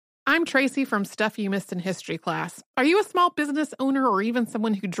I'm Tracy from Stuff You Missed in History class. Are you a small business owner or even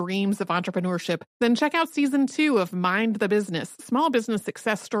someone who dreams of entrepreneurship? Then check out Season 2 of Mind the Business, Small Business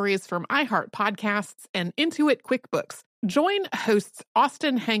Success Stories from iHeart Podcasts and Intuit QuickBooks. Join hosts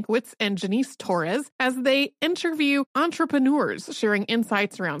Austin Hankwitz and Janice Torres as they interview entrepreneurs sharing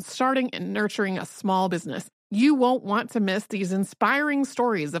insights around starting and nurturing a small business. You won't want to miss these inspiring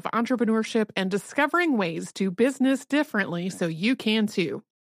stories of entrepreneurship and discovering ways to business differently so you can too.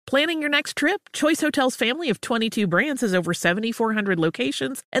 Planning your next trip? Choice Hotels' family of 22 brands has over 7,400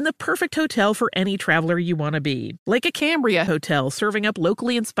 locations and the perfect hotel for any traveler you want to be. Like a Cambria Hotel, serving up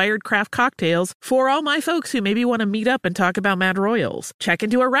locally inspired craft cocktails for all my folks who maybe want to meet up and talk about Mad Royals. Check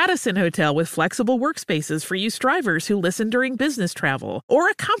into a Radisson Hotel with flexible workspaces for you strivers who listen during business travel. Or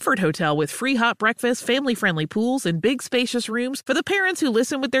a Comfort Hotel with free hot breakfast, family-friendly pools, and big spacious rooms for the parents who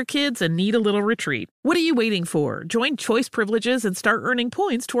listen with their kids and need a little retreat. What are you waiting for? Join Choice Privileges and start earning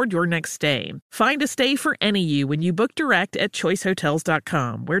points toward your next stay. Find a stay for any you when you book direct at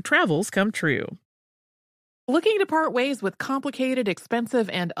choicehotels.com, where travels come true. Looking to part ways with complicated, expensive,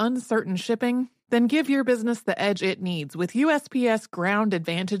 and uncertain shipping? Then give your business the edge it needs with USPS Ground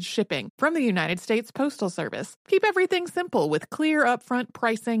Advantage shipping from the United States Postal Service. Keep everything simple with clear upfront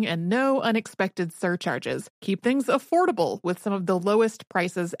pricing and no unexpected surcharges. Keep things affordable with some of the lowest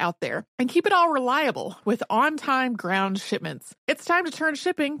prices out there. And keep it all reliable with on-time ground shipments. It's time to turn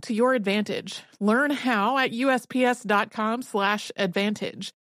shipping to your advantage. Learn how at USPS.com/advantage.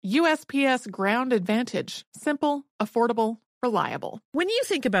 USPS Ground Advantage. Simple, affordable, reliable. When you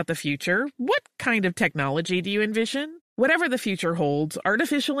think about the future, what kind of technology do you envision? Whatever the future holds,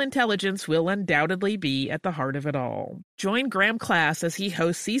 artificial intelligence will undoubtedly be at the heart of it all. Join Graham Class as he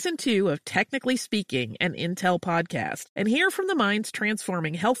hosts Season 2 of Technically Speaking, an Intel podcast, and hear from the minds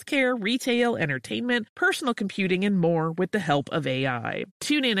transforming healthcare, retail, entertainment, personal computing, and more with the help of AI.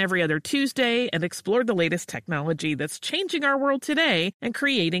 Tune in every other Tuesday and explore the latest technology that's changing our world today and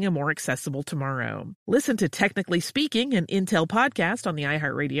creating a more accessible tomorrow. Listen to Technically Speaking, an Intel podcast on the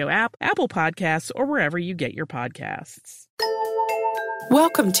iHeartRadio app, Apple Podcasts, or wherever you get your podcasts.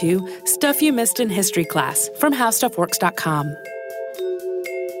 Welcome to Stuff You Missed in History class from HowStuffWorks.com.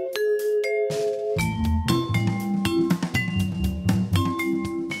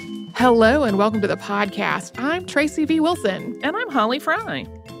 Hello and welcome to the podcast. I'm Tracy V. Wilson. And I'm Holly Fry.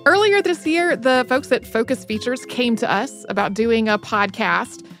 Earlier this year, the folks at Focus Features came to us about doing a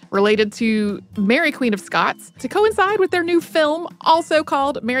podcast related to Mary Queen of Scots to coincide with their new film, also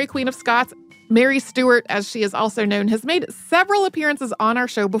called Mary Queen of Scots. Mary Stuart, as she is also known, has made several appearances on our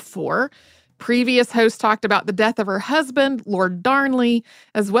show before. Previous hosts talked about the death of her husband, Lord Darnley,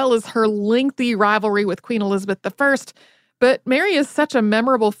 as well as her lengthy rivalry with Queen Elizabeth I. But Mary is such a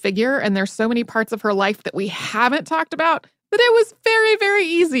memorable figure, and there's so many parts of her life that we haven't talked about, that it was very, very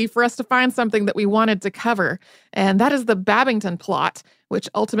easy for us to find something that we wanted to cover. And that is the Babington plot, which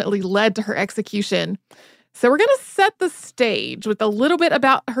ultimately led to her execution. So we're going to set the stage with a little bit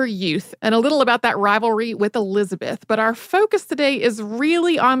about her youth and a little about that rivalry with Elizabeth. But our focus today is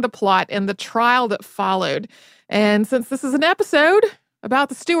really on the plot and the trial that followed. And since this is an episode about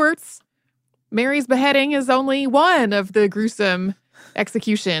the Stuarts, Mary's beheading is only one of the gruesome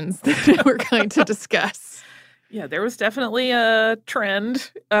executions that we're going to discuss. Yeah, there was definitely a trend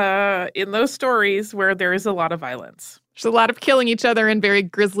in those stories where there is a lot of violence. There's a lot of killing each other in very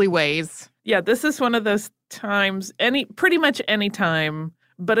grisly ways. Yeah, this is one of those times, pretty much any time,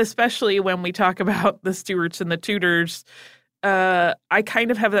 but especially when we talk about the Stuarts and the Tudors, I kind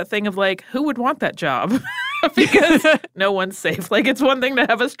of have that thing of like, who would want that job? Because no one's safe. Like, it's one thing to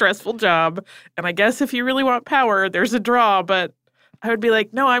have a stressful job, and I guess if you really want power, there's a draw, but I would be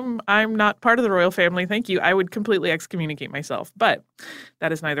like, no, I'm not part of the royal family, thank you. I would completely excommunicate myself, but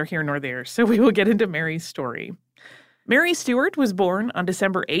that is neither here nor there, so we will get into Mary's story. Mary Stuart was born on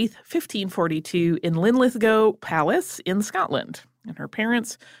December 8th, 1542 in Linlithgow Palace in Scotland, and her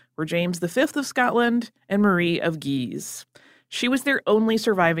parents were James V of Scotland and Marie of Guise. She was their only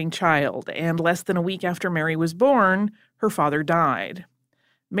surviving child, and less than a week after Mary was born, her father died.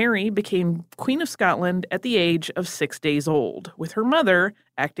 Mary became Queen of Scotland at the age of 6 days old, with her mother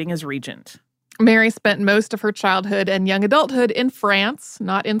acting as regent. Mary spent most of her childhood and young adulthood in France,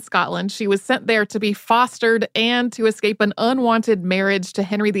 not in Scotland. She was sent there to be fostered and to escape an unwanted marriage to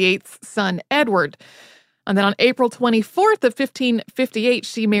Henry VIII's son, Edward. And then on April 24th of 1558,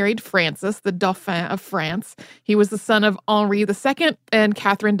 she married Francis, the Dauphin of France. He was the son of Henri II and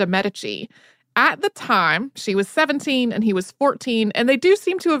Catherine de' Medici. At the time, she was 17 and he was 14, and they do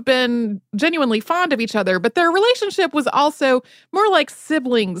seem to have been genuinely fond of each other, but their relationship was also more like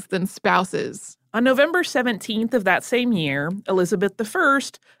siblings than spouses. On November 17th of that same year, Elizabeth I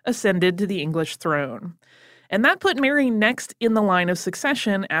ascended to the English throne. And that put Mary next in the line of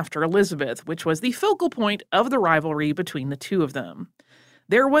succession after Elizabeth, which was the focal point of the rivalry between the two of them.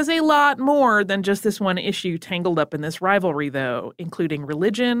 There was a lot more than just this one issue tangled up in this rivalry, though, including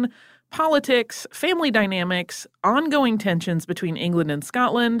religion, politics, family dynamics, ongoing tensions between England and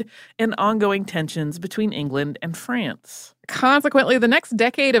Scotland, and ongoing tensions between England and France. Consequently, the next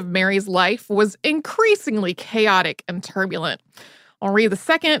decade of Mary's life was increasingly chaotic and turbulent. Henri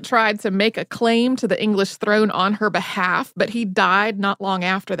II tried to make a claim to the English throne on her behalf, but he died not long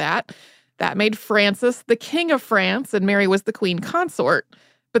after that. That made Francis the King of France, and Mary was the queen consort.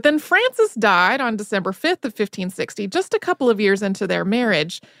 But then Francis died on December 5th of 1560, just a couple of years into their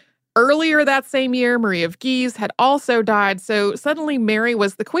marriage. Earlier that same year, Marie of Guise had also died, so suddenly Mary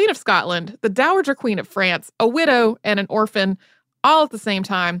was the Queen of Scotland, the Dowager Queen of France, a widow, and an orphan, all at the same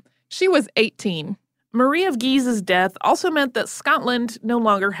time. She was 18. Marie of Guise's death also meant that Scotland no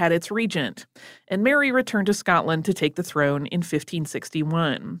longer had its regent, and Mary returned to Scotland to take the throne in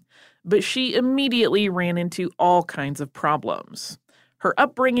 1561. But she immediately ran into all kinds of problems. Her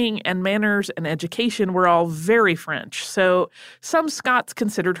upbringing and manners and education were all very French, so some Scots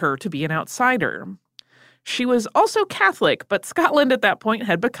considered her to be an outsider. She was also Catholic, but Scotland at that point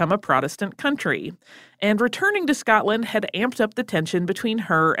had become a Protestant country, and returning to Scotland had amped up the tension between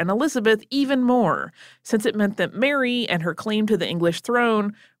her and Elizabeth even more, since it meant that Mary and her claim to the English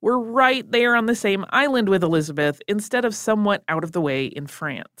throne were right there on the same island with Elizabeth instead of somewhat out of the way in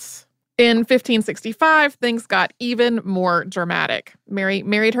France. In 1565, things got even more dramatic. Mary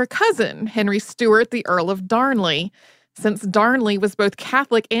married her cousin, Henry Stuart, the Earl of Darnley. Since Darnley was both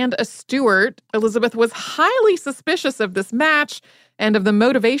Catholic and a Stuart, Elizabeth was highly suspicious of this match and of the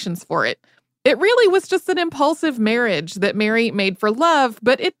motivations for it. It really was just an impulsive marriage that Mary made for love,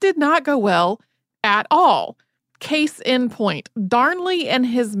 but it did not go well at all. Case in point, Darnley and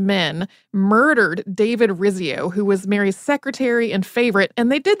his men murdered David Rizzio, who was Mary's secretary and favorite,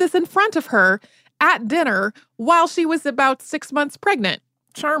 and they did this in front of her at dinner while she was about 6 months pregnant.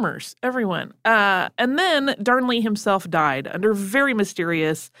 Charmers, everyone. And then Darnley himself died under very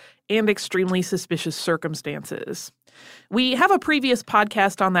mysterious and extremely suspicious circumstances. We have a previous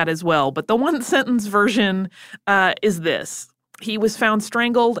podcast on that as well, but the one-sentence version is this. He was found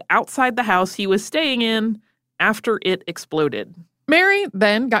strangled outside the house he was staying in after it exploded. Mary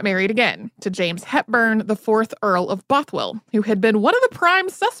then got married again to James Hepburn, the 4th Earl of Bothwell, who had been one of the prime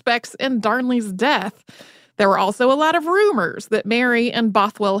suspects in Darnley's death. There were also a lot of rumors that Mary and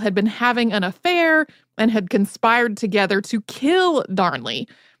Bothwell had been having an affair and had conspired together to kill Darnley.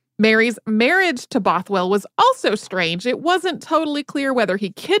 Mary's marriage to Bothwell was also strange. It wasn't totally clear whether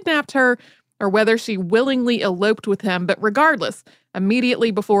he kidnapped her or whether she willingly eloped with him, but regardless, immediately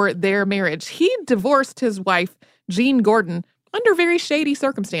before their marriage, he divorced his wife, Jean Gordon, under very shady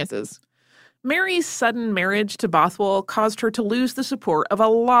circumstances. Mary's sudden marriage to Bothwell caused her to lose the support of a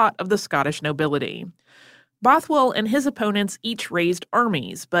lot of the Scottish nobility. Bothwell and his opponents each raised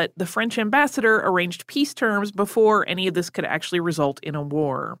armies, but the French ambassador arranged peace terms before any of this could actually result in a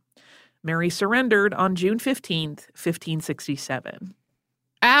war. Mary surrendered on June 15th, 1567.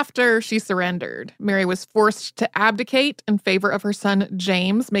 After she surrendered, Mary was forced to abdicate in favor of her son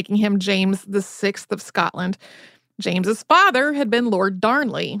James, making him James VI of Scotland. James's father had been Lord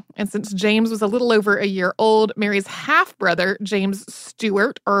Darnley, and since James was a little over a year old, Mary's half-brother, James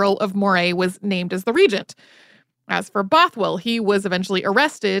Stuart, Earl of Moray, was named as the regent. As for Bothwell, he was eventually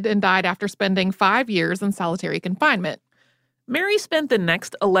arrested and died after spending 5 years in solitary confinement. Mary spent the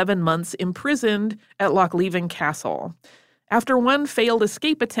next 11 months imprisoned at Lochleven Castle. After one failed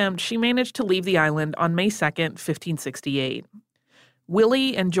escape attempt, she managed to leave the island on May 2nd, 1568.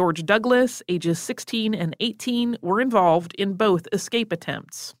 Willie and George Douglas, ages 16 and 18, were involved in both escape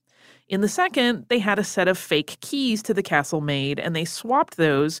attempts. In the second, they had a set of fake keys to the castle made, and they swapped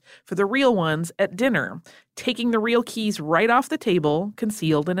those for the real ones at dinner, taking the real keys right off the table,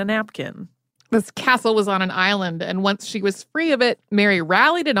 concealed in a napkin. This castle was on an island, and once she was free of it, Mary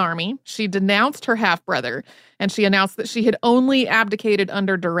rallied an army, she denounced her half-brother, and she announced that she had only abdicated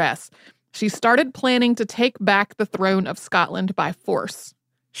under duress. She started planning to take back the throne of Scotland by force.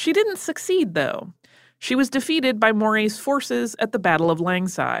 She didn't succeed, though. She was defeated by Moray's forces at the Battle of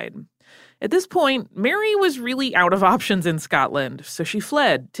Langside. At this point, Mary was really out of options in Scotland, so she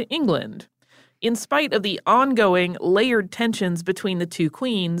fled to England. In spite of the ongoing, layered tensions between the two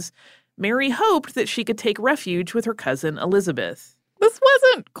queens, Mary hoped that she could take refuge with her cousin Elizabeth. This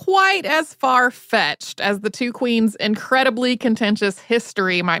wasn't quite as far-fetched as the two queens' incredibly contentious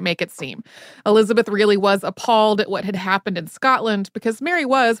history might make it seem. Elizabeth really was appalled at what had happened in Scotland because Mary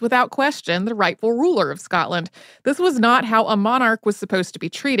was, without question, the rightful ruler of Scotland. This was not how a monarch was supposed to be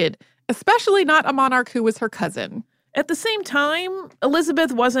treated, especially not a monarch who was her cousin. At the same time,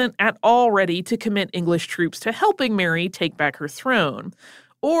 Elizabeth wasn't at all ready to commit English troops to helping Mary take back her throne,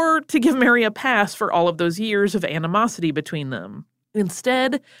 or to give Mary a pass for all of those years of animosity between them.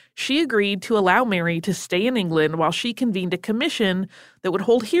 Instead, she agreed to allow Mary to stay in England while she convened a commission that would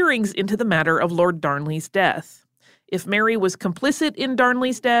hold hearings into the matter of Lord Darnley's death. If Mary was complicit in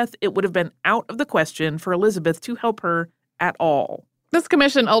Darnley's death, it would have been out of the question for Elizabeth to help her at all. This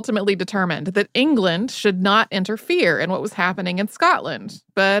commission ultimately determined that England should not interfere in what was happening in Scotland,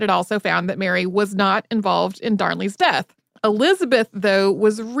 but it also found that Mary was not involved in Darnley's death. Elizabeth, though,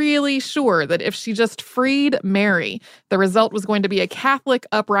 was really sure that if she just freed Mary, the result was going to be a Catholic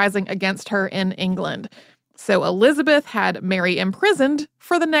uprising against her in England. So Elizabeth had Mary imprisoned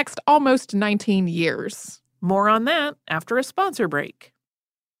for the next almost 19 years. More on that after a sponsor break.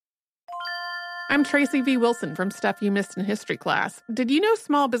 I'm Tracy V. Wilson from Stuff You Missed in History Class. Did you know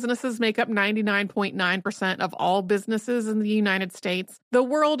small businesses make up 99.9% of all businesses in the United States? The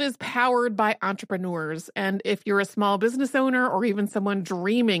world is powered by entrepreneurs, and if you're a small business owner or even someone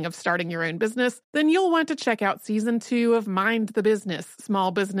dreaming of starting your own business, then you'll want to check out Season 2 of Mind the Business,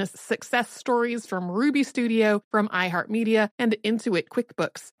 Small Business Success Stories from Ruby Studio, from iHeartMedia, and Intuit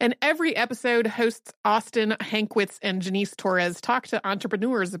QuickBooks. And every episode, hosts Austin Hankwitz and Janice Torres talk to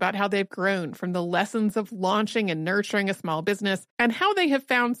entrepreneurs about how they've grown from the lessons of launching and nurturing a small business and how they have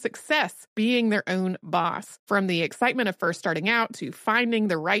found success being their own boss. From the excitement of first starting out to finding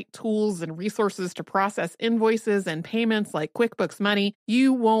the right tools and resources to process invoices and payments like QuickBooks Money,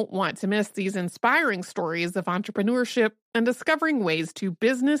 you won't want to miss these inspiring stories of entrepreneurship and discovering ways to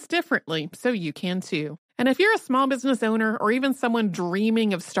business differently so you can too. And if you're a small business owner or even someone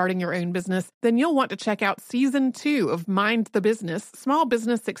dreaming of starting your own business, then you'll want to check out Season 2 of Mind the Business, Small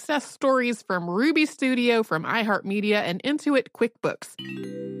Business Success Stories from Ruby Studio, from iHeartMedia, and Intuit QuickBooks.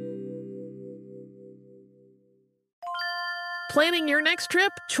 Planning your next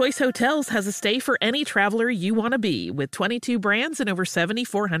trip? Choice Hotels has a stay for any traveler you want to be, with 22 brands and over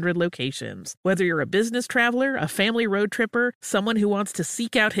 7,400 locations. Whether you're a business traveler, a family road tripper, someone who wants to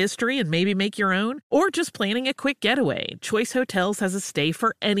seek out history and maybe make your own, or just planning a quick getaway, Choice Hotels has a stay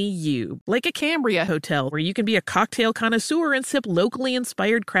for any you. Like a Cambria Hotel, where you can be a cocktail connoisseur and sip locally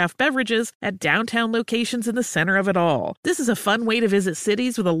inspired craft beverages at downtown locations in the center of it all. This is a fun way to visit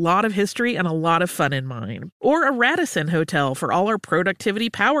cities with a lot of history and a lot of fun in mind. Or a Radisson Hotel for all our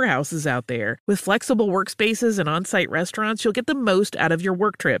productivity powerhouses out there. With flexible workspaces and on-site restaurants, you'll get the most out of your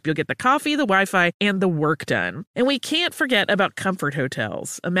work trip. You'll get the coffee, the Wi-Fi, and the work done. And we can't forget about Comfort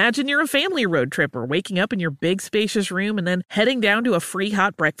Hotels. Imagine you're a family road tripper, waking up in your big spacious room and then heading down to a free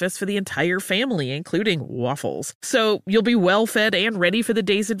hot breakfast for the entire family, including waffles. So you'll be well fed and ready for the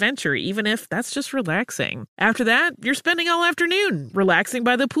day's adventure, even if that's just relaxing. After that, you're spending all afternoon relaxing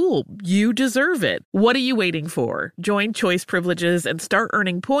by the pool. You deserve it. What are you waiting for? Join Choice Privileges and start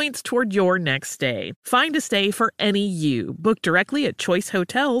earning points toward your next stay. Find a stay for any you. Book directly at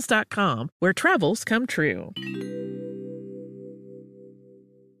choicehotels.com, where travels come true.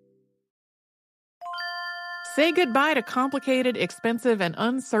 Say goodbye to complicated, expensive, and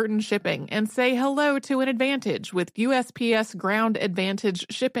uncertain shipping, and say hello to an advantage with USPS Ground Advantage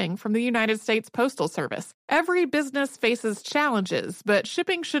shipping from the United States Postal Service. Every business faces challenges, but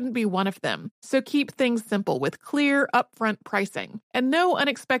shipping shouldn't be one of them. So keep things simple with clear, upfront pricing. And no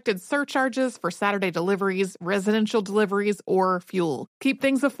unexpected surcharges for Saturday deliveries, residential deliveries, or fuel. Keep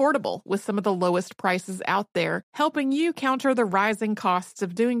things affordable with some of the lowest prices out there, helping you counter the rising costs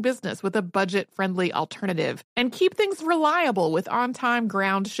of doing business with a budget-friendly alternative. And keep things reliable with on-time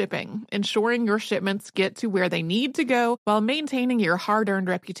ground shipping, ensuring your shipments get to where they need to go while maintaining your hard-earned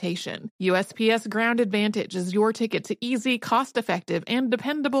reputation. USPS Ground Advantage is your ticket to easy, cost-effective, and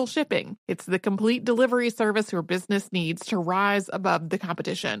dependable shipping. It's the complete delivery service your business needs to rise above the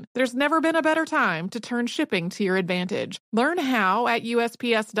competition. There's never been a better time to turn shipping to your advantage. Learn how at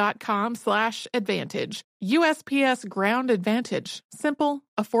USPS.com/advantage. USPS Ground Advantage. Simple,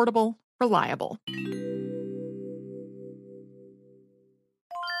 affordable, reliable.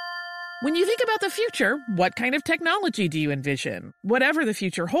 When you think about the future, what kind of technology do you envision? Whatever the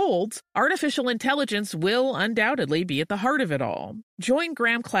future holds, artificial intelligence will undoubtedly be at the heart of it all. Join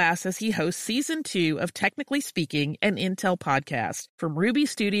Graham Class as he hosts Season 2 of Technically Speaking, an Intel podcast from Ruby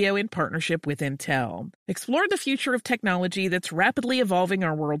Studio in partnership with Intel. Explore the future of technology that's rapidly evolving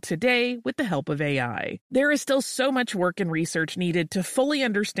our world today with the help of AI. There is still so much work and research needed to fully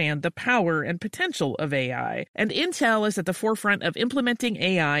understand the power and potential of AI, and Intel is at the forefront of implementing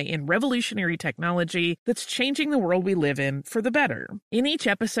AI in revolutionary technology that's changing the world we live in for the better. In each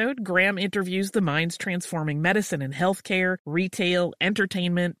episode, Graham interviews the minds transforming medicine and healthcare, retail,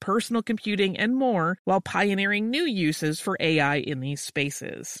 entertainment, personal computing, and more, while pioneering new uses for AI in these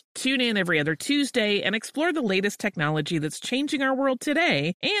spaces. Tune in every other Tuesday and explore the latest technology that's changing our world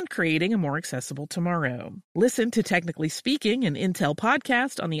today and creating a more accessible tomorrow. Listen to Technically Speaking, an Intel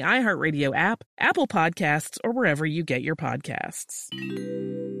podcast on the iHeartRadio app, Apple Podcasts, or wherever you get your podcasts.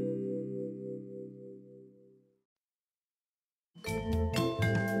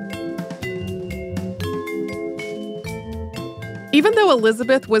 Even though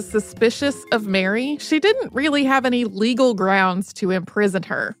Elizabeth was suspicious of Mary, she didn't really have any legal grounds to imprison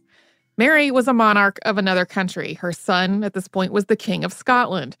her. Mary was a monarch of another country. Her son, at this point, was the King of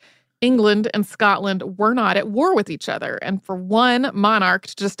Scotland. England and Scotland were not at war with each other, and for one monarch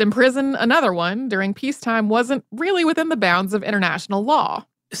to just imprison another one during peacetime wasn't really within the bounds of international law.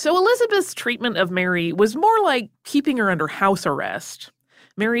 So Elizabeth's treatment of Mary was more like keeping her under house arrest.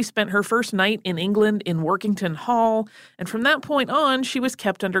 Mary spent her first night in England in Workington Hall, and from that point on, she was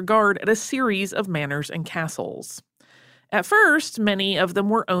kept under guard at a series of manors and castles. At first, many of them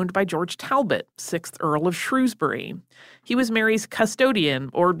were owned by George Talbot, 6th Earl of Shrewsbury. He was Mary's custodian,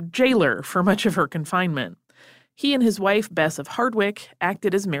 or jailer, for much of her confinement. He and his wife, Bess of Hardwicke,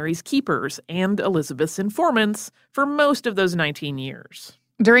 acted as Mary's keepers and Elizabeth's informants for most of those 19 years.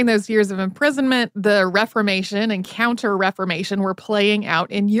 During those years of imprisonment, the Reformation and Counter-Reformation were playing out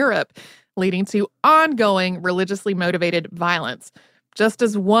in Europe, leading to ongoing religiously motivated violence. Just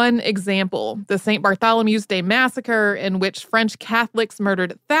as one example, the St. Bartholomew's Day massacre, in which French Catholics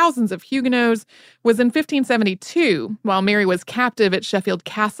murdered thousands of Huguenots, was in 1572, while Mary was captive at Sheffield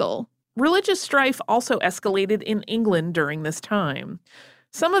Castle. Religious strife also escalated in England during this time.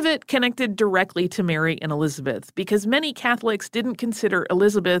 Some of it connected directly to Mary and Elizabeth, because many Catholics didn't consider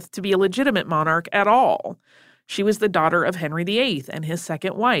Elizabeth to be a legitimate monarch at all. She was the daughter of Henry VIII and his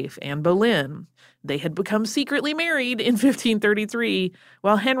second wife, Anne Boleyn. They had become secretly married in 1533,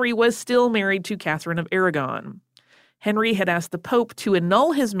 while Henry was still married to Catherine of Aragon. Henry had asked the Pope to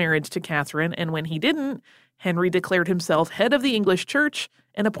annul his marriage to Catherine, and when he didn't, Henry declared himself head of the English Church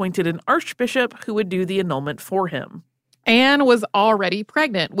and appointed an archbishop who would do the annulment for him. Anne was already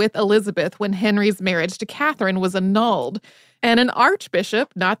pregnant with Elizabeth when Henry's marriage to Catherine was annulled. And an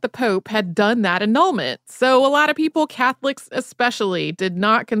archbishop, not the Pope, had done that annulment. So a lot of people, Catholics especially, did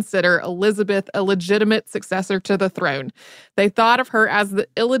not consider Elizabeth a legitimate successor to the throne. They thought of her as the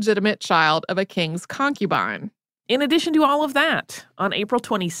illegitimate child of a king's concubine. In addition to all of that, on April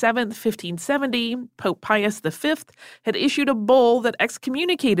 27, 1570, Pope Pius V had issued a bull that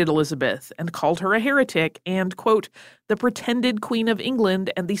excommunicated Elizabeth and called her a heretic and, quote, the pretended Queen of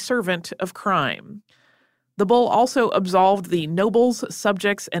England and the servant of crime. The bull also absolved the nobles,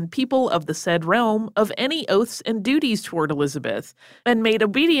 subjects, and people of the said realm of any oaths and duties toward Elizabeth, and made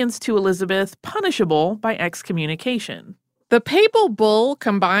obedience to Elizabeth punishable by excommunication. The papal bull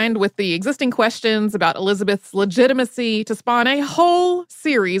combined with the existing questions about Elizabeth's legitimacy to spawn a whole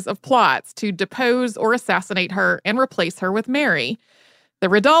series of plots to depose or assassinate her and replace her with Mary. The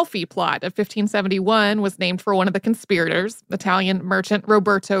Ridolfi plot of 1571 was named for one of the conspirators, Italian merchant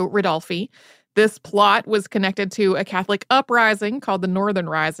Roberto Ridolfi. This plot was connected to a Catholic uprising called the Northern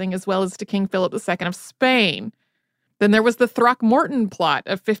Rising, as well as to King Philip II of Spain. Then there was the Throckmorton plot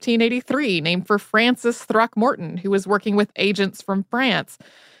of 1583, named for Francis Throckmorton, who was working with agents from France.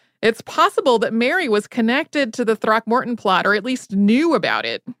 It's possible that Mary was connected to the Throckmorton plot, or at least knew about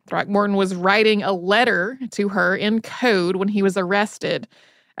it. Throckmorton was writing a letter to her in code when he was arrested.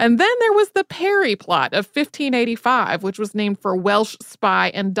 And then there was the Parry plot of 1585, which was named for Welsh spy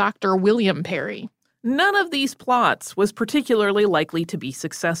and Dr. William Parry. None of these plots was particularly likely to be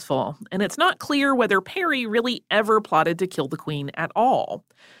successful, and it's not clear whether Parry really ever plotted to kill the queen at all.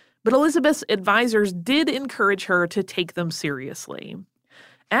 But Elizabeth's advisors did encourage her to take them seriously.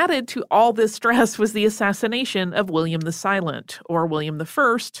 Added to all this stress was the assassination of William the Silent, or William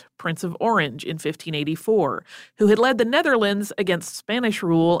I, Prince of Orange, in 1584, who had led the Netherlands against Spanish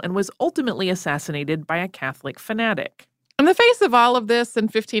rule and was ultimately assassinated by a Catholic fanatic. In the face of all of this, in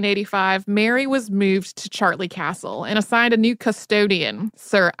 1585, Mary was moved to Chartley Castle and assigned a new custodian,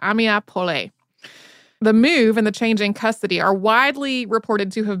 Sir Amias Paulet. The move and the change in custody are widely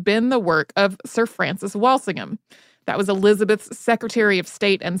reported to have been the work of Sir Francis Walsingham. That was Elizabeth's Secretary of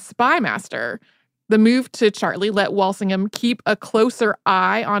State and spy master. The move to Chartley let Walsingham keep a closer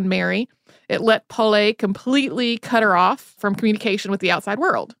eye on Mary. It let Paulet completely cut her off from communication with the outside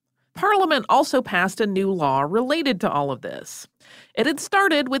world. Parliament also passed a new law related to all of this. It had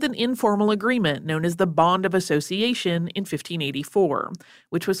started with an informal agreement known as the Bond of Association in 1584,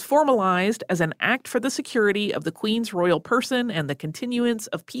 which was formalized as an act for the security of the Queen's royal person and the continuance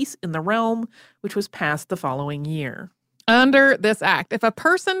of peace in the realm, which was passed the following year. Under this act, if a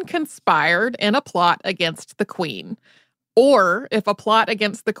person conspired in a plot against the Queen, or if a plot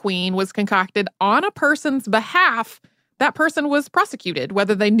against the Queen was concocted on a person's behalf, that person was prosecuted,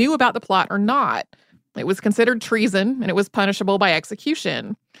 whether they knew about the plot or not. It was considered treason, and it was punishable by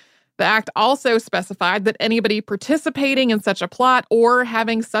execution. The act also specified that anybody participating in such a plot or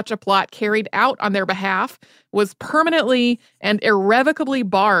having such a plot carried out on their behalf was permanently and irrevocably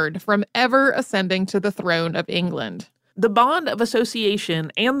barred from ever ascending to the throne of England. The Bond of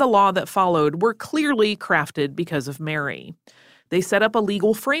Association and the law that followed were clearly crafted because of Mary. They set up a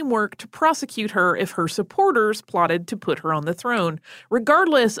legal framework to prosecute her if her supporters plotted to put her on the throne,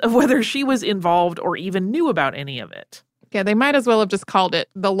 regardless of whether she was involved or even knew about any of it. Yeah, they might as well have just called it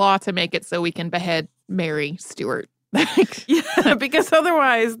the law to make it so we can behead Mary Stuart. Yeah, because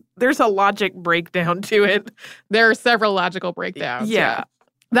otherwise there's a logic breakdown to it. There are several logical breakdowns. Yeah.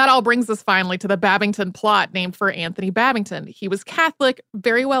 That all brings us finally to the Babington plot, named for Anthony Babington. He was Catholic,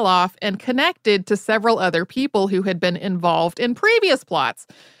 very well off, and connected to several other people who had been involved in previous plots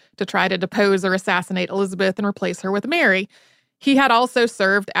to try to depose or assassinate Elizabeth and replace her with Mary. He had also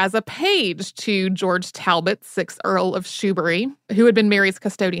served as a page to George Talbot, 6th Earl of Shoebury, who had been Mary's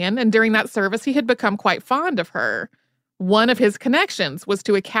custodian, and during that service he had become quite fond of her. One of his connections was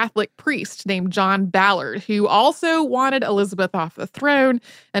to a Catholic priest named John Ballard, who also wanted Elizabeth off the throne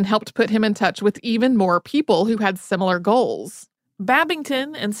and helped put him in touch with even more people who had similar goals.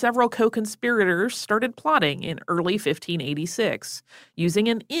 Babington and several co-conspirators started plotting in early 1586, using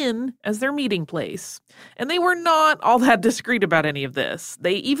an inn as their meeting place. And they were not all that discreet about any of this.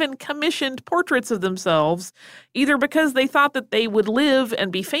 They even commissioned portraits of themselves, either because they thought that they would live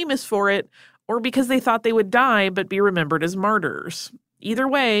and be famous for it, or because they thought they would die but be remembered as martyrs. Either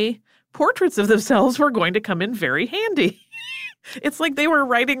way, portraits of themselves were going to come in very handy. It's like they were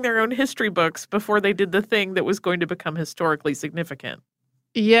writing their own history books before they did the thing that was going to become historically significant.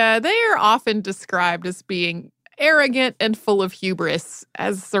 Yeah, they are often described as being arrogant and full of hubris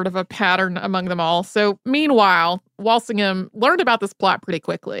as sort of a pattern among them all. So meanwhile, Walsingham learned about this plot pretty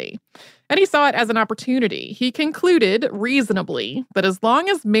quickly, and he saw it as an opportunity. He concluded, reasonably, that as long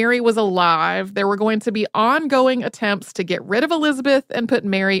as Mary was alive, there were going to be ongoing attempts to get rid of Elizabeth and put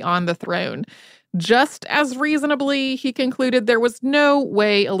Mary on the throne. Just as reasonably, he concluded there was no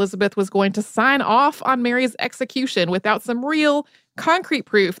way Elizabeth was going to sign off on Mary's execution without some real, concrete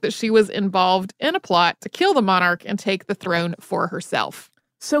proof that she was involved in a plot to kill the monarch and take the throne for herself.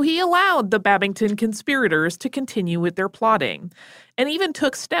 So he allowed the Babington conspirators to continue with their plotting, and even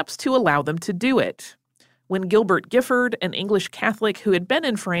took steps to allow them to do it. When Gilbert Giffard, an English Catholic who had been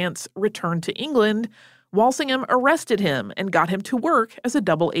in France, returned to England, Walsingham arrested him and got him to work as a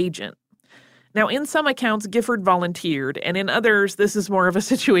double agent. Now, in some accounts, Giffard volunteered, and in others, this is more of a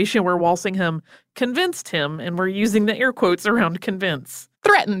situation where Walsingham convinced him, and we're using the air quotes around convince.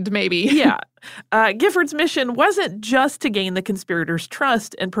 Threatened, maybe. Yeah. Giffard's mission wasn't just to gain the conspirators'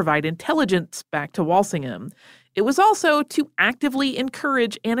 trust and provide intelligence back to Walsingham. It was also to actively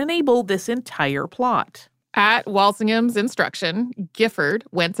encourage and enable this entire plot. At Walsingham's instruction, Giffard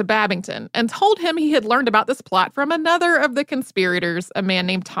went to Babington and told him he had learned about this plot from another of the conspirators, a man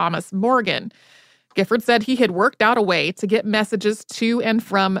named Thomas Morgan. Giffard said he had worked out a way to get messages to and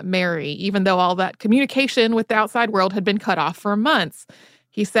from Mary, even though all that communication with the outside world had been cut off for months.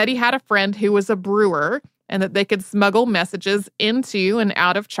 He said he had a friend who was a brewer and that they could smuggle messages into and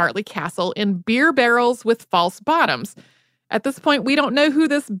out of Chartley Castle in beer barrels with false bottoms. At this point, we don't know who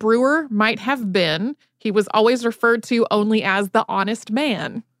this brewer might have been. He was always referred to only as the honest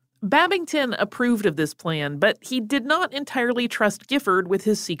man. Babington approved of this plan, but he did not entirely trust Giffard with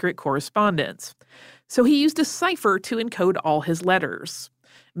his secret correspondence. So he used a cipher to encode all his letters.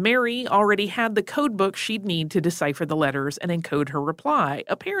 Mary already had the code book she'd need to decipher the letters and encode her reply,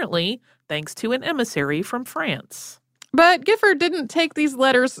 apparently thanks to an emissary from France. But Giffard didn't take these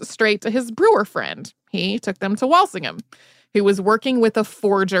letters straight to his brewer friend. He took them to Walsingham, who was working with a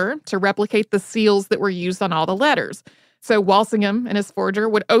forger to replicate the seals that were used on all the letters. So Walsingham and his forger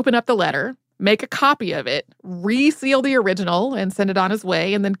would open up the letter, make a copy of it, reseal the original, and send it on his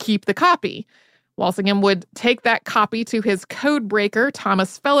way, and then keep the copy. Walsingham would take that copy to his code breaker,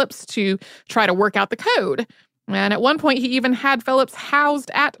 Thomas Phillips, to try to work out the code. And at one point, he even had Phillips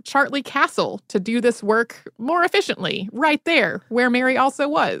housed at Chartley Castle to do this work more efficiently, right there, where Mary also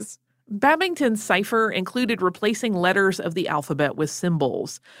was. Babington's cipher included replacing letters of the alphabet with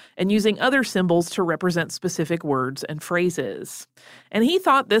symbols and using other symbols to represent specific words and phrases. And he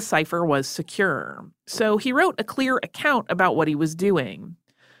thought this cipher was secure, so he wrote a clear account about what he was doing.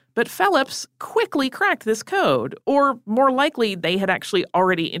 But Phillips quickly cracked this code, or more likely, they had actually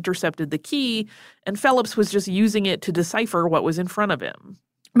already intercepted the key, and Phillips was just using it to decipher what was in front of him.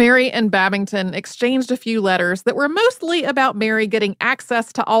 Mary and Babington exchanged a few letters that were mostly about Mary getting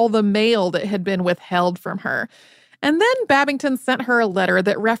access to all the mail that had been withheld from her. And then Babington sent her a letter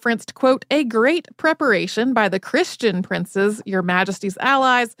that referenced, quote, a great preparation by the Christian princes, your majesty's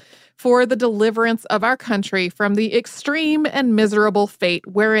allies, for the deliverance of our country from the extreme and miserable fate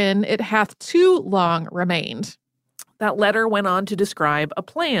wherein it hath too long remained. That letter went on to describe a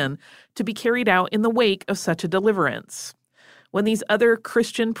plan to be carried out in the wake of such a deliverance. When these other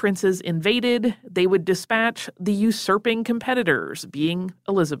Christian princes invaded, they would dispatch the usurping competitors, being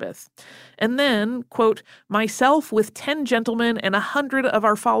Elizabeth. And then, quote, myself with 10 gentlemen and 100 of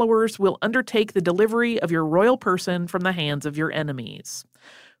our followers will undertake the delivery of your royal person from the hands of your enemies.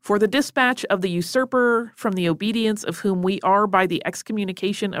 For the dispatch of the usurper, from the obedience of whom we are by the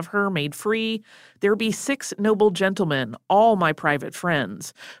excommunication of her made free, there be 6 noble gentlemen, all my private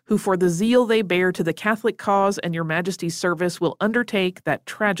friends, who for the zeal they bear to the Catholic cause and your majesty's service will undertake that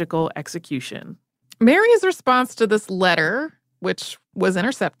tragical execution. Mary's response to this letter, which was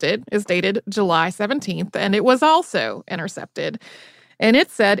intercepted, is dated July 17th, and it was also intercepted. And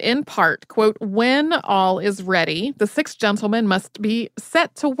it said, in part, quote, when all is ready, the 6 gentlemen must be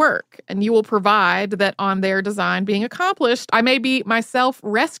set to work, and you will provide that on their design being accomplished, I may be myself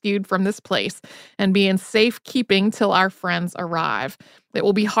rescued from this place and be in safe keeping till our friends arrive. It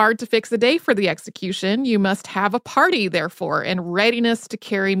will be hard to fix a day for the execution. You must have a party, therefore, in readiness to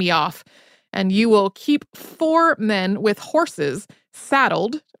carry me off. And you will keep 4 men with horses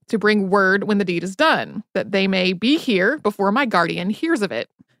saddled to bring word when the deed is done, that they may be here before my guardian hears of it.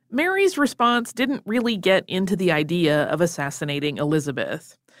 Mary's response didn't really get into the idea of assassinating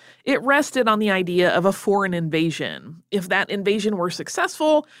Elizabeth. It rested on the idea of a foreign invasion. If that invasion were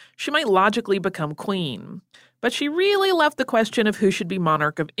successful, she might logically become queen. But she really left the question of who should be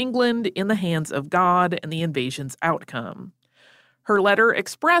monarch of England in the hands of God and the invasion's outcome. Her letter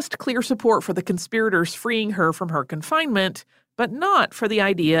expressed clear support for the conspirators freeing her from her confinement, but not for the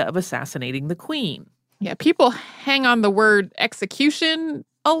idea of assassinating the queen. Yeah, people hang on the word execution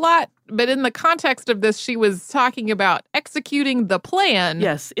a lot, but in the context of this, she was talking about executing the plan.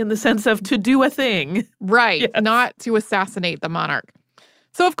 Yes, in the sense of to do a thing. Right, yes. Not to assassinate the monarch.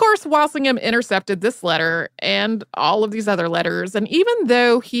 So, of course, Walsingham intercepted this letter and all of these other letters, and even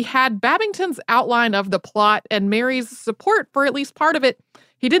though he had Babington's outline of the plot and Mary's support for at least part of it,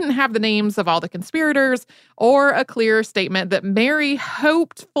 he didn't have the names of all the conspirators or a clear statement that Mary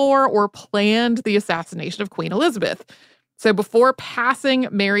hoped for or planned the assassination of Queen Elizabeth. So before passing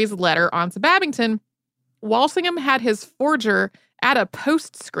Mary's letter on to Babington, Walsingham had his forger add a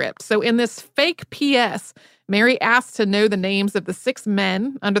postscript. So in this fake PS, Mary asked to know the names of the 6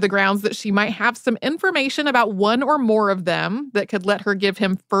 men under the grounds that she might have some information about one or more of them that could let her give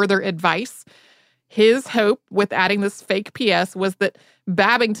him further advice. His hope with adding this fake PS was that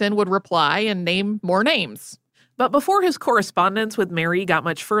Babington would reply and name more names. But before his correspondence with Mary got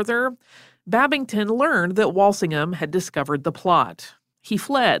much further, Babington learned that Walsingham had discovered the plot. He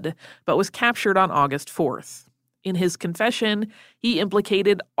fled, but was captured on August 4th. In his confession, he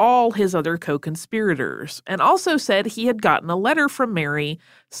implicated all his other co-conspirators and also said he had gotten a letter from Mary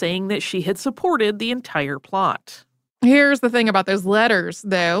saying that she had supported the entire plot. Here's the thing about those letters,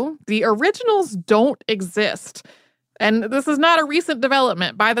 though. The originals don't exist. And this is not a recent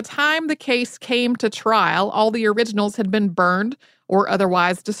development. By the time the case came to trial, all the originals had been burned or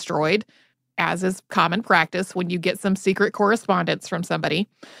otherwise destroyed, as is common practice when you get some secret correspondence from somebody.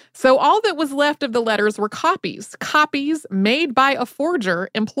 So all that was left of the letters were copies made by a forger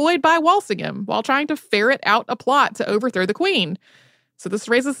employed by Walsingham while trying to ferret out a plot to overthrow the queen. So this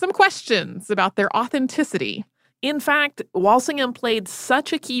raises some questions about their authenticity. In fact, Walsingham played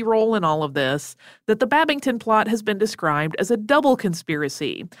such a key role in all of this that the Babington plot has been described as a double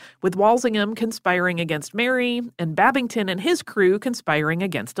conspiracy, with Walsingham conspiring against Mary and Babington and his crew conspiring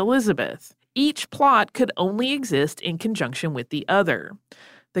against Elizabeth. Each plot could only exist in conjunction with the other.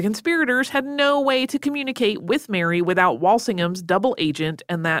 The conspirators had no way to communicate with Mary without Walsingham's double agent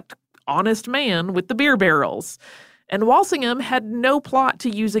and that honest man with the beer barrels. And Walsingham had no plot to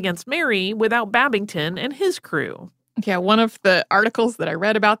use against Mary without Babington and his crew. Yeah, one of the articles that I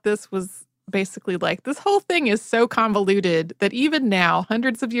read about this was basically like, this whole thing is so convoluted that even now,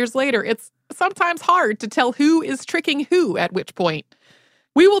 hundreds of years later, it's sometimes hard to tell who is tricking who at which point.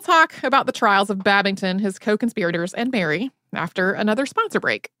 We will talk about the trials of Babington, his co-conspirators, and Mary after another sponsor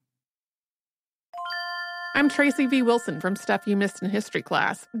break. I'm Tracy V. Wilson from Stuff You Missed in History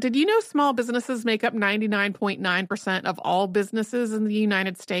Class. Did you know small businesses make up 99.9% of all businesses in the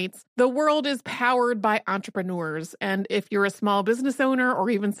United States? The world is powered by entrepreneurs, and if you're a small business owner or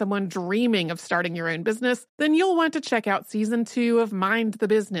even someone dreaming of starting your own business, then you'll want to check out Season 2 of Mind the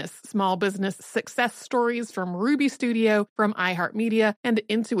Business, Small Business Success Stories from Ruby Studio, from iHeartMedia, and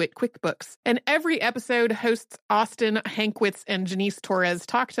Intuit QuickBooks. And every episode, hosts Austin Hankwitz and Janice Torres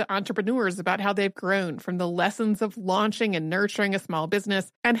talk to entrepreneurs about how they've grown from the lessons of launching and nurturing a small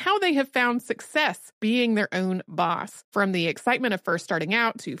business and how they have found success being their own boss. From the excitement of first starting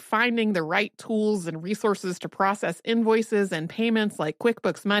out to finding the right tools and resources to process invoices and payments like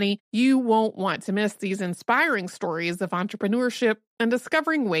QuickBooks Money, you won't want to miss these inspiring stories of entrepreneurship and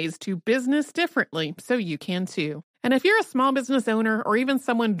discovering ways to business differently so you can too. And if you're a small business owner or even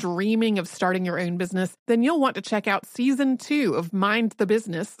someone dreaming of starting your own business, then you'll want to check out Season 2 of Mind the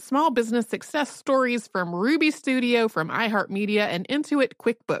Business, Small Business Success Stories from Ruby Studio, from iHeartMedia, and Intuit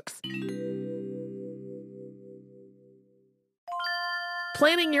QuickBooks.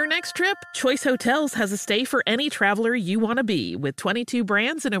 Planning your next trip? Choice Hotels has a stay for any traveler you want to be, with 22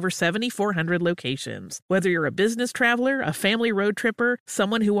 brands and over 7,400 locations. Whether you're a business traveler, a family road tripper,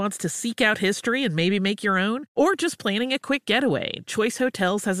 someone who wants to seek out history and maybe make your own, or just planning a quick getaway, Choice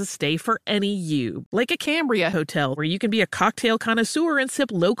Hotels has a stay for any you. Like a Cambria Hotel, where you can be a cocktail connoisseur and sip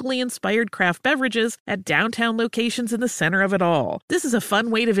locally inspired craft beverages at downtown locations in the center of it all. This is a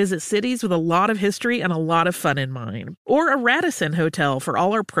fun way to visit cities with a lot of history and a lot of fun in mind. Or a Radisson Hotel for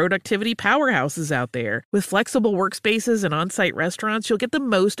all our productivity powerhouses out there. With flexible workspaces and on-site restaurants, you'll get the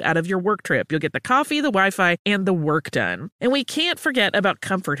most out of your work trip. You'll get the coffee, the Wi-Fi, and the work done. And we can't forget about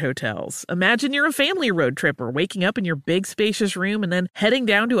Comfort Hotels. Imagine you're a family road tripper, waking up in your big spacious room and then heading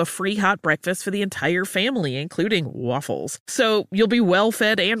down to a free hot breakfast for the entire family, including waffles. So you'll be well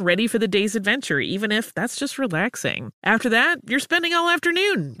fed and ready for the day's adventure, even if that's just relaxing. After that, you're spending all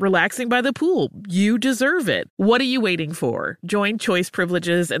afternoon relaxing by the pool. You deserve it. What are you waiting for? Join Choice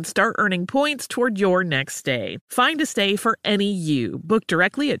Privileges and start earning points toward your next stay. Find a stay for any you. Book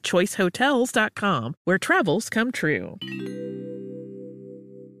directly at choicehotels.com, where travels come true.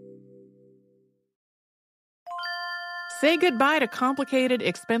 Say goodbye to complicated,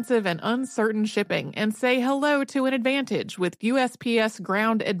 expensive, and uncertain shipping, and say hello to an advantage with USPS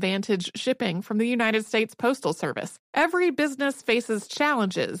Ground Advantage shipping from the United States Postal Service. Every business faces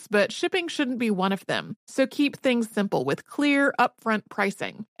challenges, but shipping shouldn't be one of them. So keep things simple with clear, upfront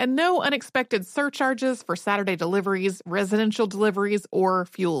pricing, and no unexpected surcharges for Saturday deliveries, residential deliveries, or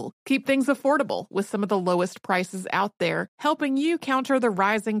fuel. Keep things affordable with some of the lowest prices out there, helping you counter the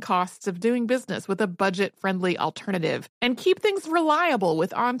rising costs of doing business with a budget-friendly alternative. And keep things reliable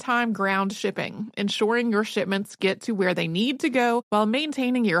with on-time ground shipping, ensuring your shipments get to where they need to go while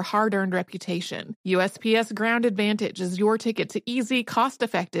maintaining your hard-earned reputation. USPS Ground Advantage is your ticket to easy,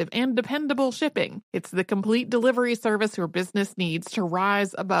 cost-effective, and dependable shipping. It's the complete delivery service your business needs to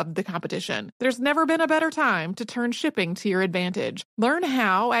rise above the competition. There's never been a better time to turn shipping to your advantage. Learn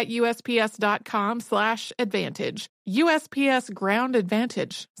how at USPS.com/advantage. USPS Ground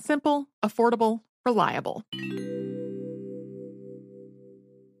Advantage. Simple, affordable, reliable.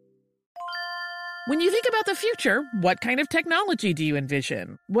 When you think about the future, what kind of technology do you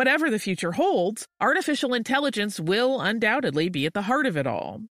envision? Whatever the future holds, artificial intelligence will undoubtedly be at the heart of it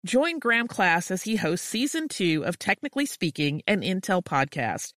all. Join Graham Class as he hosts Season 2 of Technically Speaking, an Intel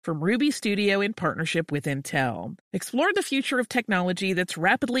podcast from Ruby Studio in partnership with Intel. Explore the future of technology that's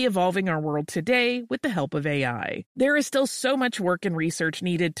rapidly evolving our world today with the help of AI. There is still so much work and research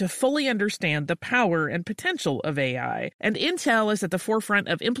needed to fully understand the power and potential of AI, and Intel is at the forefront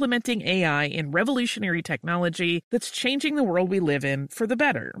of implementing AI in revolutionary technology that's changing the world we live in for the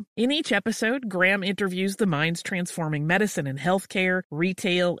better. In each episode, Graham interviews the minds transforming medicine and healthcare,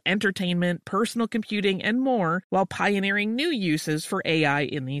 retail, entertainment, personal computing, and more, while pioneering new uses for AI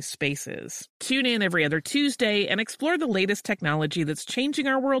in these spaces. Tune in every other Tuesday and explore the latest technology that's changing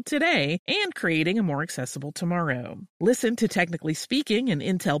our world today and creating a more accessible tomorrow. Listen to Technically Speaking, an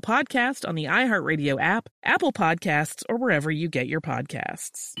Intel podcast on the iHeartRadio app, Apple Podcasts, or wherever you get your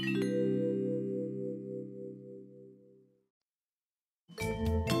podcasts.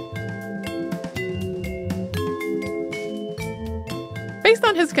 Based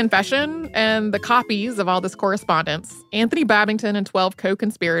on his confession and the copies of all this correspondence, Anthony Babington and 12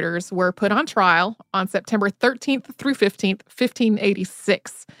 co-conspirators were put on trial on September 13th through 15th,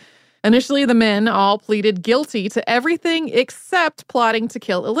 1586. Initially, the men all pleaded guilty to everything except plotting to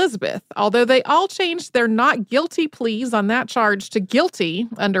kill Elizabeth, although they all changed their not guilty pleas on that charge to guilty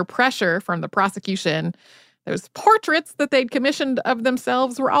under pressure from the prosecution. Those portraits that they'd commissioned of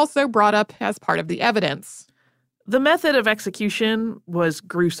themselves were also brought up as part of the evidence. The method of execution was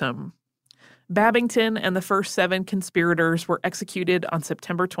gruesome. Babington and the first 7 conspirators were executed on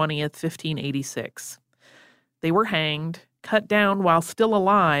September 20th, 1586. They were hanged, cut down while still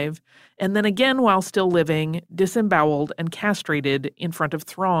alive, and then again while still living, disemboweled and castrated in front of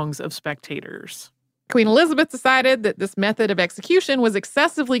throngs of spectators. Queen Elizabeth decided that this method of execution was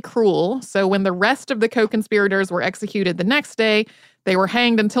excessively cruel, so when the rest of the co-conspirators were executed the next day, they were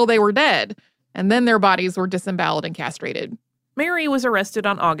hanged until they were dead, and then their bodies were disemboweled and castrated. Mary was arrested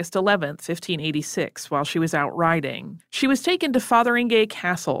on August 11th, 1586, while she was out riding. She was taken to Fotheringay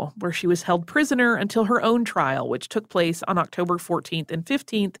Castle, where she was held prisoner until her own trial, which took place on October 14th and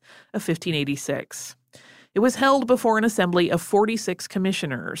 15th of 1586. It was held before an assembly of 46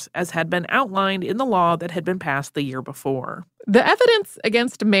 commissioners, as had been outlined in the law that had been passed the year before. The evidence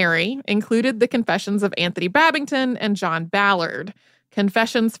against Mary included the confessions of Anthony Babington and John Ballard.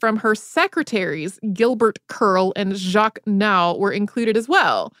 Confessions from her secretaries, Gilbert Curl and Jacques Nau, were included as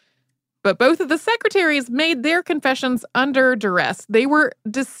well. But both of the secretaries made their confessions under duress. They were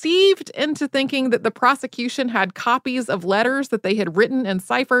deceived into thinking that the prosecution had copies of letters that they had written and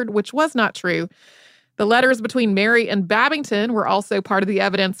ciphered, which was not true. The letters between Mary and Babington were also part of the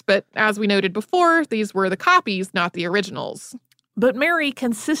evidence, but as we noted before, these were the copies, not the originals. But Mary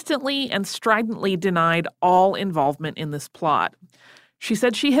consistently and stridently denied all involvement in this plot. She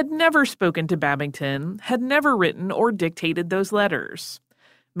said she had never spoken to Babington, had never written or dictated those letters.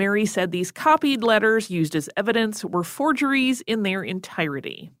 Mary said these copied letters used as evidence were forgeries in their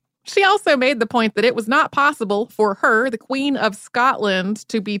entirety. She also made the point that it was not possible for her, the Queen of Scotland,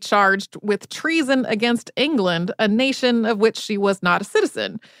 to be charged with treason against England, a nation of which she was not a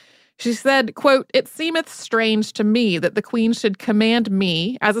citizen. She said, quote, "It seemeth strange to me that the Queen should command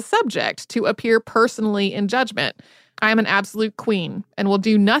me, as a subject, to appear personally in judgment. I am an absolute queen, and will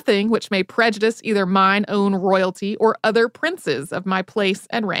do nothing which may prejudice either mine own royalty or other princes of my place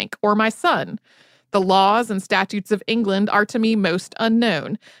and rank, or my son. The laws and statutes of England are to me most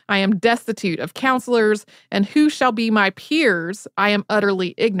unknown. I am destitute of counselors, and who shall be my peers? I am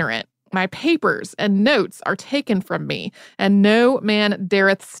utterly ignorant. My papers and notes are taken from me, and no man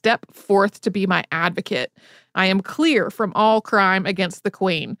dareth step forth to be my advocate. I am clear from all crime against the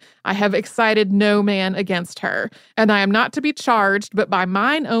Queen. I have excited no man against her, and I am not to be charged but by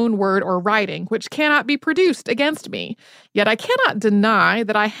mine own word or writing, which cannot be produced against me. Yet I cannot deny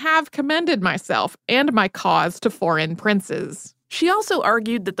that I have commended myself and my cause to foreign princes." She also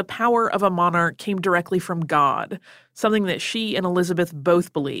argued that the power of a monarch came directly from God, something that she and Elizabeth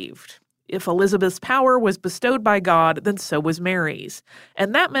both believed. If Elizabeth's power was bestowed by God, then so was Mary's.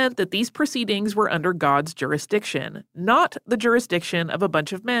 And that meant that these proceedings were under God's jurisdiction, not the jurisdiction of a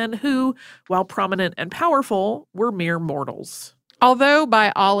bunch of men who, while prominent and powerful, were mere mortals. Although,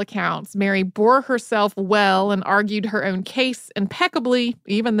 by all accounts, Mary bore herself well and argued her own case impeccably,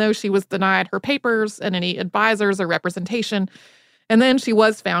 even though she was denied her papers and any advisors or representation, and then she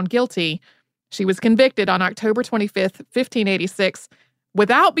was found guilty. She was convicted on October 25th, 1586,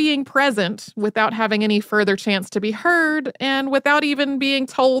 without being present, without having any further chance to be heard, and without even being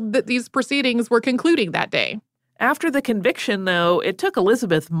told that these proceedings were concluding that day. After the conviction, though, it took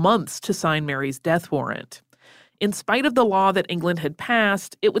Elizabeth months to sign Mary's death warrant. In spite of the law that England had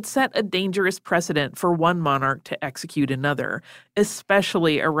passed, it would set a dangerous precedent for one monarch to execute another,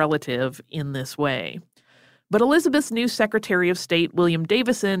 especially a relative, in this way. But Elizabeth's new Secretary of State, William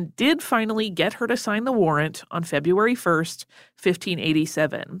Davison, did finally get her to sign the warrant on February 1st,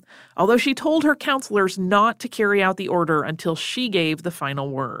 1587, although she told her counselors not to carry out the order until she gave the final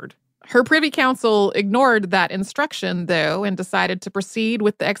word. Her Privy Council ignored that instruction, though, and decided to proceed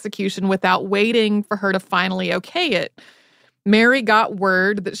with the execution without waiting for her to finally okay it. Mary got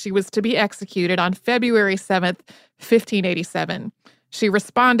word that she was to be executed on February 7th, 1587. She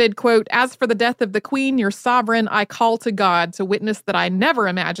responded, quote, "As for the death of the Queen, your sovereign, I call to God to witness that I never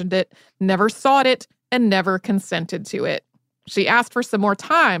imagined it, never sought it, and never consented to it." She asked for some more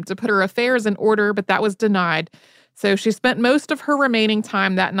time to put her affairs in order, but that was denied. So she spent most of her remaining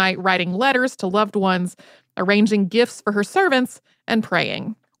time that night writing letters to loved ones, arranging gifts for her servants, and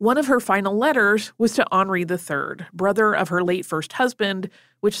praying. One of her final letters was to Henri III, brother of her late first husband,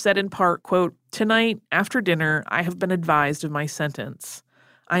 which said in part, quote, "Tonight, after dinner, I have been advised of my sentence.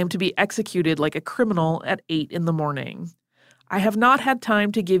 I am to be executed like a criminal at 8 in the morning. I have not had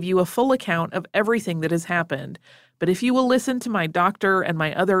time to give you a full account of everything that has happened, but if you will listen to my doctor and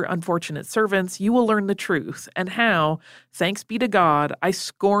my other unfortunate servants, you will learn the truth, and how, thanks be to God, I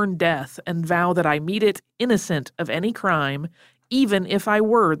scorn death and vow that I meet it innocent of any crime, even if I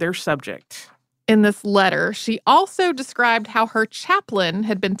were their subject. In this letter, she also described how her chaplain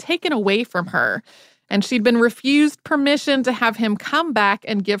had been taken away from her, and she'd been refused permission to have him come back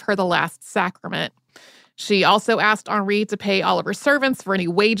and give her the last sacrament. She also asked Henri to pay all of her servants for any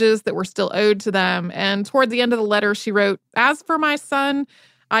wages that were still owed to them. And toward the end of the letter, she wrote, "As for my son,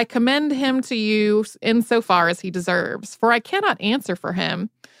 I commend him to you insofar as he deserves, for I cannot answer for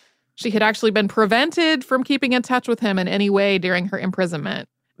him." She had actually been prevented from keeping in touch with him in any way during her imprisonment.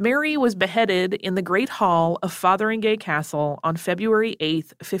 Mary was beheaded in the Great Hall of Fotheringay Castle on February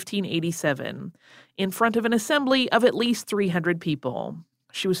 8, 1587, in front of an assembly of at least 300 people.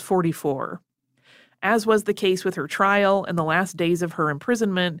 She was 44. As was the case with her trial and the last days of her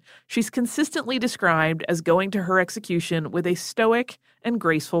imprisonment, she's consistently described as going to her execution with a stoic and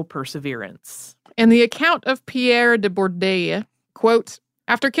graceful perseverance. In the account of Pierre de Bourdeille, quote,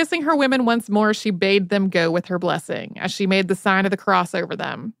 "After kissing her women once more, she bade them go with her blessing, as she made the sign of the cross over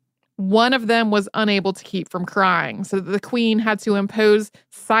them. One of them was unable to keep from crying, so that the queen had to impose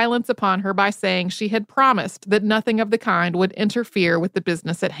silence upon her by saying she had promised that nothing of the kind would interfere with the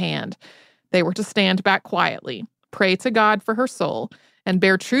business at hand. They were to stand back quietly, pray to God for her soul, and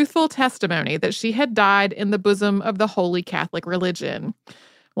bear truthful testimony that she had died in the bosom of the Holy Catholic religion.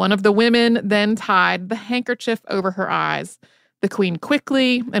 One of the women then tied the handkerchief over her eyes. The queen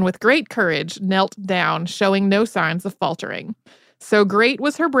quickly and with great courage knelt down, showing no signs of faltering. So great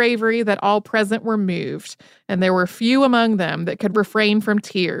was her bravery that all present were moved, and there were few among them that could refrain from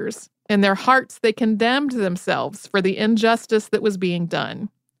tears. In their hearts they condemned themselves for the injustice that was being done."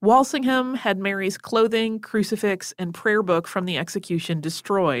 Walsingham had Mary's clothing, crucifix, and prayer book from the execution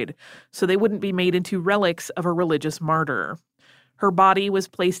destroyed, so they wouldn't be made into relics of a religious martyr. Her body was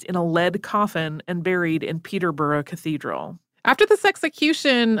placed in a lead coffin and buried in Peterborough Cathedral. After this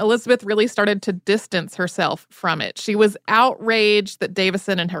execution, Elizabeth really started to distance herself from it. She was outraged that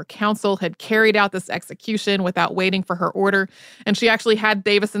Davison and her council had carried out this execution without waiting for her order, and she actually had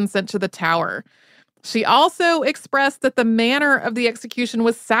Davison sent to the Tower. She also expressed that the manner of the execution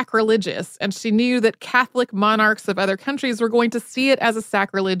was sacrilegious, and she knew that Catholic monarchs of other countries were going to see it as a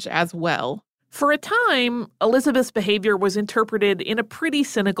sacrilege as well. For a time, Elizabeth's behavior was interpreted in a pretty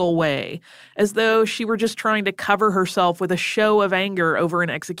cynical way, as though she were just trying to cover herself with a show of anger over an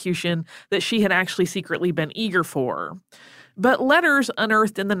execution that she had actually secretly been eager for. But letters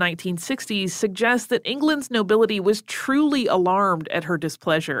unearthed in the 1960s suggest that England's nobility was truly alarmed at her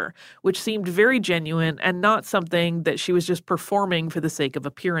displeasure, which seemed very genuine and not something that she was just performing for the sake of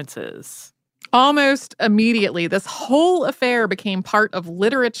appearances. Almost immediately, this whole affair became part of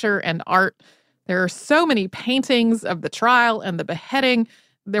literature and art. There are so many paintings of the trial and the beheading.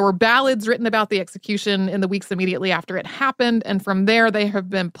 There were ballads written about the execution in the weeks immediately after it happened, and from there there have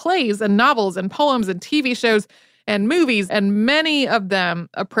been plays and novels and poems and TV shows and movies, and many of them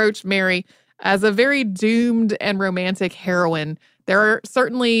approach Mary as a very doomed and romantic heroine. There are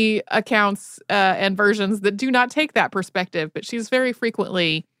certainly accounts and versions that do not take that perspective, but she's very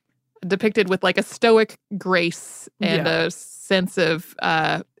frequently depicted with like a stoic grace and a sense of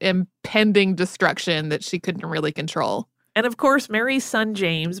impending destruction that she couldn't really control. And of course, Mary's son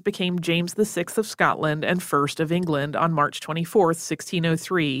James became James VI of Scotland and first of England on March 24th,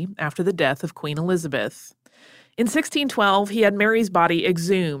 1603, after the death of Queen Elizabeth. In 1612, he had Mary's body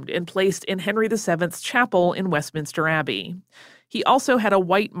exhumed and placed in Henry VII's chapel in Westminster Abbey. He also had a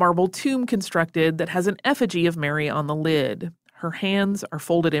white marble tomb constructed that has an effigy of Mary on the lid. Her hands are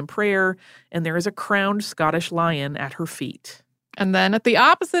folded in prayer, and there is a crowned Scottish lion at her feet. And then at the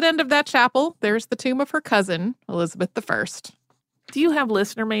opposite end of that chapel, there's the tomb of her cousin, Elizabeth I. Do you have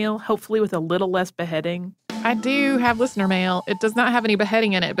listener mail, hopefully with a little less beheading? I do have listener mail. It does not have any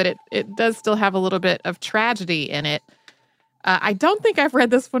beheading in it, but it does still have a little bit of tragedy in it. I don't think I've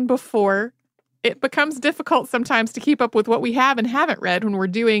read this one before. It becomes difficult sometimes to keep up with what we have and haven't read when we're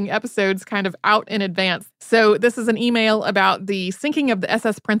doing episodes kind of out in advance. So this is an email about the sinking of the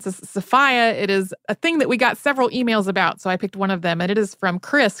SS Princess Sophia. It is a thing that we got several emails about, so I picked one of them, and it is from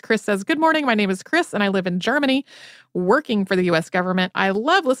Chris. Chris says, "Good morning, my name is Chris, and I live in Germany, working for the U.S. government. I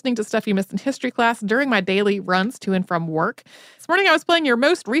love listening to Stuff You Missed in History class during my daily runs to and from work. This morning I was playing your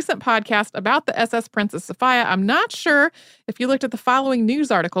most recent podcast about the SS Princess Sophia. I'm not sure if you looked at the following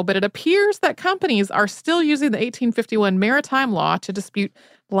news article, but it appears that companies are still using the 1851 maritime law to dispute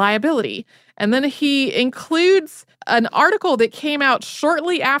liability." And then he includes an article that came out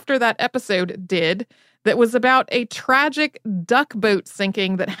shortly after that episode did that was about a tragic duck boat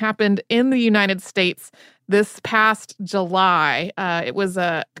sinking that happened in the United States this past July. It was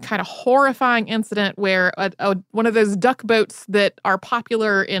a kind of horrifying incident where one of those duck boats that are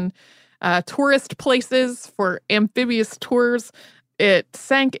popular in tourist places for amphibious tours, it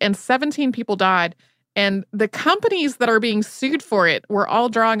sank and 17 people died. And the companies that are being sued for it were all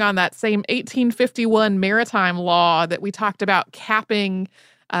drawing on that same 1851 maritime law that we talked about, capping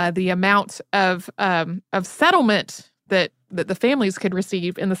the amount of settlement that the families could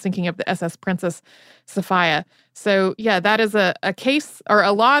receive in the sinking of the SS Princess Sophia. So, yeah, that is a case or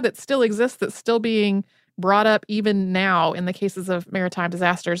a law that still exists, that's still being brought up even now in the cases of maritime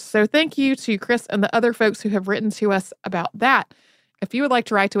disasters. So thank you to Chris and the other folks who have written to us about that. If you would like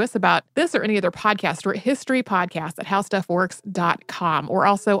to write to us about this or any other podcast, we're at historypodcast@howstuffworks.com. We're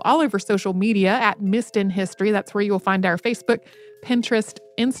also all over social media at Missed in History. That's where you will find our Facebook, Pinterest,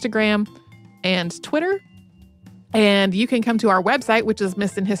 Instagram, and Twitter. And you can come to our website, which is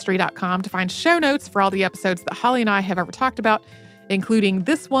missedinhistory.com, to find show notes for all the episodes that Holly and I have ever talked about, including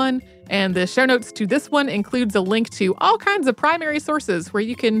this one. And the show notes to this one includes a link to all kinds of primary sources where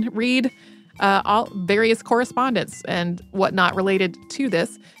you can read all various correspondence and whatnot related to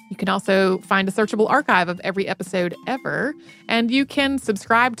this. You can also find a searchable archive of every episode ever. And you can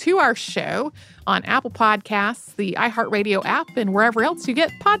subscribe to our show on Apple Podcasts, the iHeartRadio app, and wherever else you get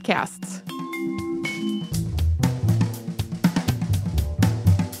podcasts.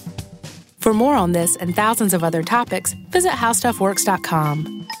 For more on this and thousands of other topics, visit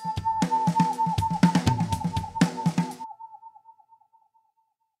howstuffworks.com.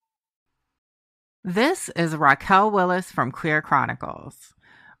 This is Raquel Willis from Queer Chronicles.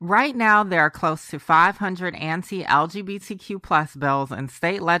 Right now, there are close to 500 anti-LGBTQ+ bills in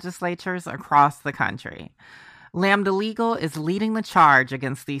state legislatures across the country. Lambda Legal is leading the charge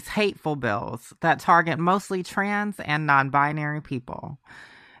against these hateful bills that target mostly trans and non-binary people.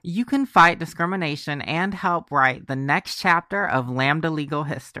 You can fight discrimination and help write the next chapter of Lambda Legal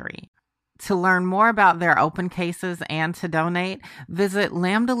history. To learn more about their open cases and to donate, visit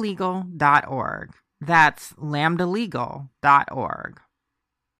lambdalegal.org. That's lambdalegal.org.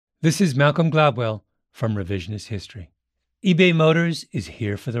 This is Malcolm Gladwell from Revisionist History. eBay Motors is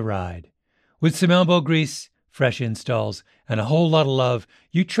here for the ride. With some elbow grease, fresh installs, and a whole lot of love,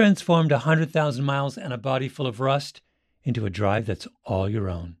 you transformed 100,000 miles and a body full of rust into a drive that's all your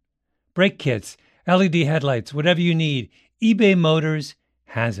own. Brake kits, LED headlights, whatever you need, eBay Motors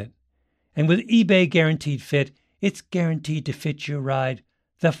has it. And with eBay Guaranteed Fit, it's guaranteed to fit your ride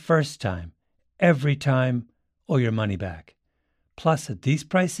the first time, every time, or your money back. Plus, at these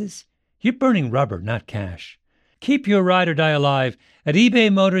prices, you're burning rubber, not cash. Keep your ride or die alive at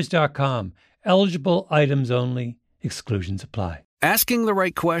ebaymotors.com. Eligible items only. Exclusions apply. Asking the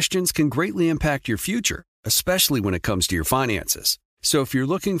right questions can greatly impact your future, especially when it comes to your finances. So if you're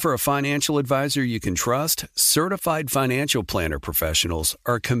looking for a financial advisor you can trust, certified financial planner professionals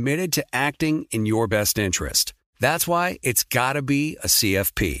are committed to acting in your best interest. That's why it's got to be a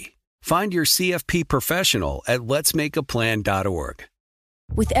CFP. Find your CFP professional at letsmakeaplan.org.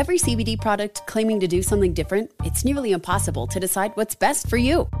 With every CBD product claiming to do something different, it's nearly impossible to decide what's best for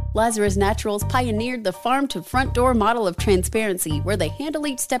you. Lazarus Naturals pioneered the farm-to-front-door model of transparency, where they handle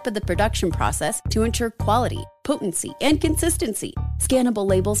each step of the production process to ensure quality, potency, and consistency. Scannable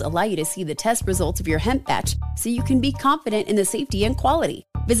labels allow you to see the test results of your hemp batch, so you can be confident in the safety and quality.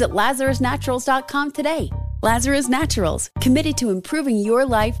 Visit LazarusNaturals.com today. Lazarus Naturals, committed to improving your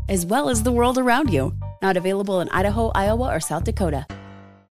life as well as the world around you. Not available in Idaho, Iowa, or South Dakota.